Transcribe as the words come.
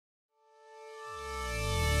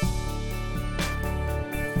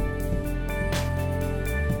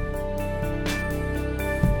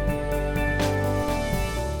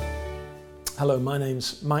Hello, my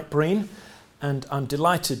name's Mike Breen, and I'm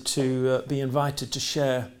delighted to be invited to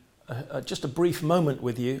share just a brief moment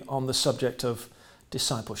with you on the subject of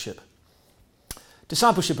discipleship.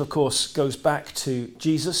 Discipleship, of course, goes back to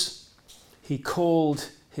Jesus. He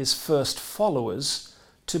called his first followers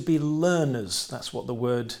to be learners. That's what the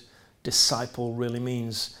word disciple really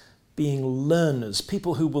means, being learners,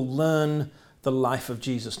 people who will learn the life of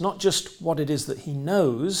Jesus, not just what it is that he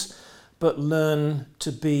knows, but learn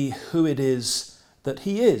to be who it is that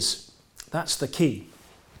he is. That's the key.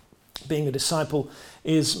 Being a disciple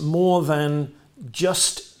is more than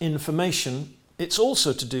just information. It's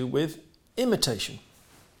also to do with imitation.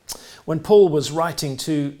 When Paul was writing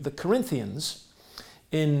to the Corinthians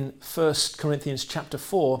in 1 Corinthians chapter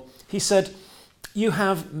 4, he said, "You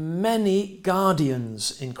have many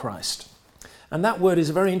guardians in Christ." And that word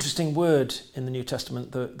is a very interesting word in the New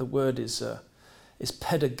Testament. The word is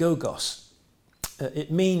pedagogos.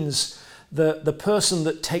 It means the person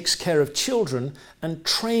that takes care of children and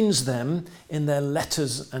trains them in their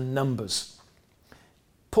letters and numbers.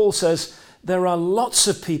 Paul says there are lots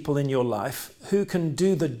of people in your life who can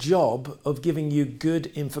do the job of giving you good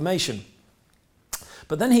information.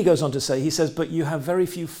 But then he goes on to say, he says, but you have very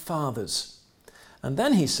few fathers. And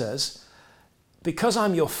then he says, because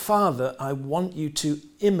I'm your father, I want you to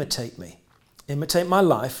imitate me. Imitate my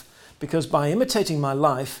life, because by imitating my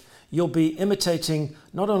life, you'll be imitating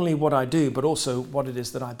not only what I do, but also what it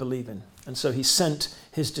is that I believe in. And so he sent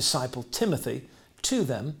his disciple Timothy to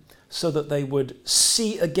them so that they would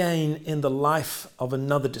see again in the life of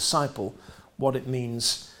another disciple what it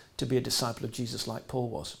means to be a disciple of Jesus like Paul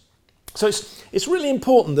was. So it's really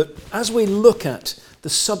important that as we look at the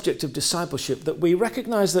subject of discipleship, that we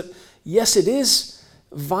recognize that, yes, it is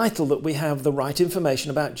vital that we have the right information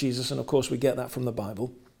about Jesus, and of course we get that from the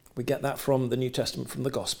Bible. We get that from the New Testament, from the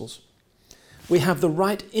Gospels. We have the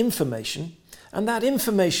right information, and that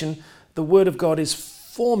information, the Word of God, is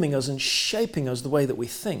forming us and shaping us the way that we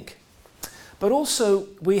think. But also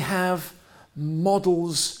we have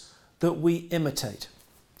models that we imitate.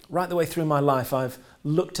 Right the way through my life, I've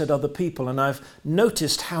looked at other people and I've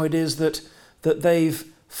noticed how it is that they've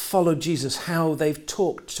followed Jesus, how they've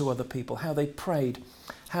talked to other people, how they prayed,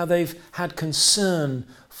 how they've had concern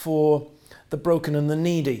for the broken and the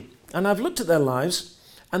needy. And I've looked at their lives,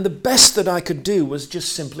 and the best that I could do was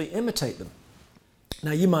just simply imitate them.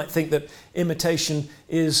 Now, you might think that imitation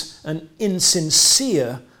is an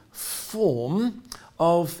insincere form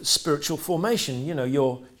of spiritual formation. You know,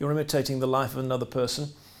 you're imitating the life of another person,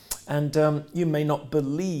 and you may not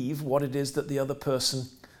believe what it is that the other person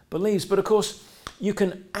believes. But of course, you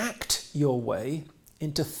can act your way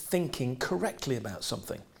into thinking correctly about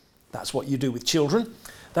something. That's what you do with children.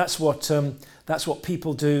 That's what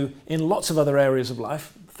people do in lots of other areas of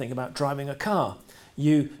life. Think about driving a car.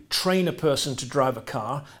 You train a person to drive a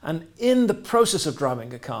car, and in the process of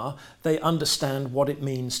driving a car, they understand what it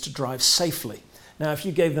means to drive safely. Now, if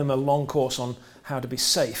you gave them a long course on how to be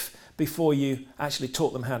safe before you actually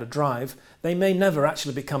taught them how to drive, they may never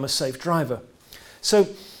actually become a safe driver. So,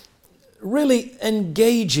 really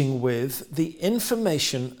engaging with the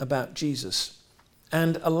information about Jesus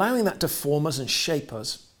and allowing that to form us and shape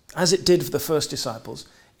us, as it did for the first disciples,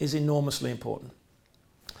 is enormously important.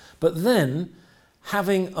 But then,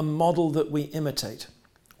 having a model that we imitate.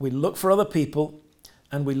 We look for other people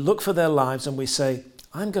and we look for their lives and we say,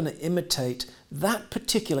 I'm going to imitate that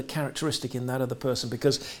particular characteristic in that other person,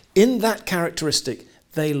 because in that characteristic,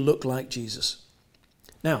 they look like Jesus.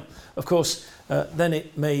 Now, of course, then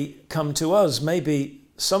it may come to us. Maybe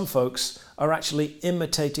some folks are actually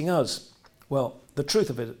imitating us. Well, the truth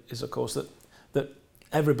of it is, of course, that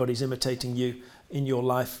everybody's imitating you in your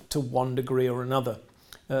life to one degree or another.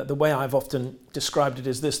 The way I've often described it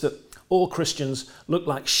is this, that all Christians look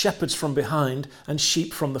like shepherds from behind and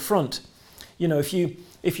sheep from the front. You know, if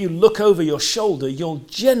you look over your shoulder, you'll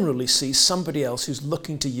generally see somebody else who's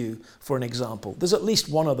looking to you for an example. There's at least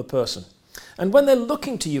one other person. And when they're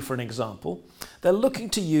looking to you for an example, they're looking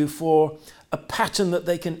to you for a pattern that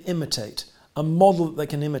they can imitate, a model that they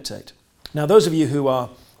can imitate. Now, those of you who are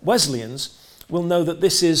Wesleyans will know that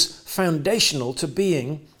this is foundational to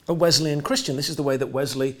being a Wesleyan Christian. This is the way that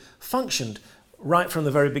Wesley functioned right from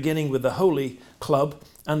the very beginning with the Holy Club,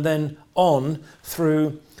 and then on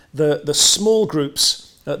through the small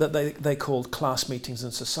groups that they called class meetings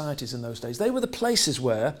and societies in those days. They were the places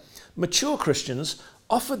where mature Christians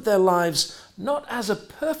offered their lives not as a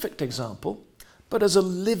perfect example, but as a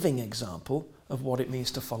living example of what it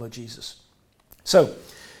means to follow Jesus. So,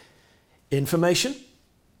 information,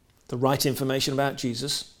 the right information about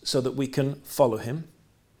Jesus so that we can follow him.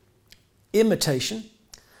 Imitation,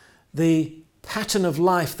 the pattern of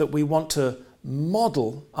life that we want to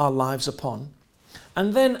model our lives upon.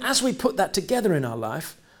 And then as we put that together in our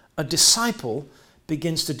life, a disciple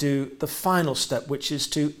begins to do the final step, which is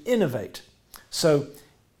to innovate. So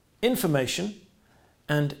information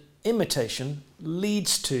and imitation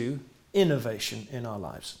leads to innovation in our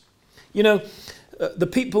lives. You know, the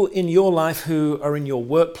people in your life who are in your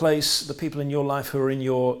workplace, the people in your life who are in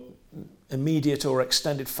your immediate or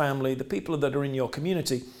extended family, the people that are in your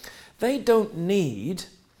community, they don't need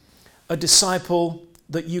a disciple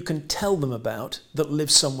that you can tell them about that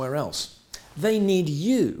lives somewhere else. They need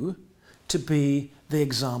you to be the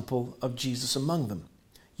example of Jesus among them.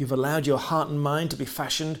 You've allowed your heart and mind to be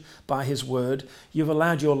fashioned by his word. You've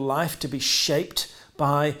allowed your life to be shaped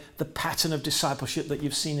by the pattern of discipleship that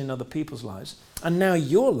you've seen in other people's lives. And now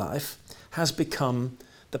your life has become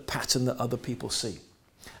the pattern that other people see.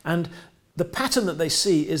 And the pattern that they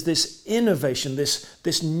see is this innovation,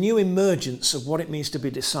 this new emergence of what it means to be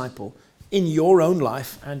a disciple in your own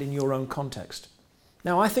life and in your own context.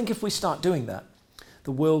 Now, I think if we start doing that,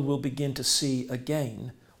 the world will begin to see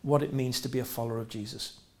again what it means to be a follower of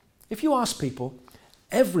Jesus. If you ask people,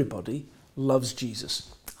 everybody loves Jesus.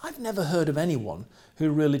 I've never heard of anyone who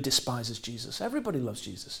really despises Jesus. Everybody loves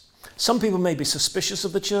Jesus. Some people may be suspicious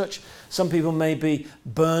of the church. Some people may be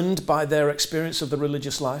burned by their experience of the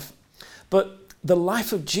religious life. But the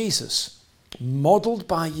life of Jesus, modeled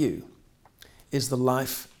by you, is the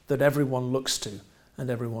life that everyone looks to and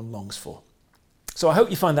everyone longs for. So I hope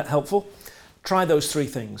you find that helpful. Try those three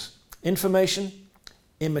things: information,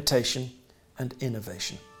 imitation, and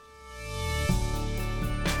innovation.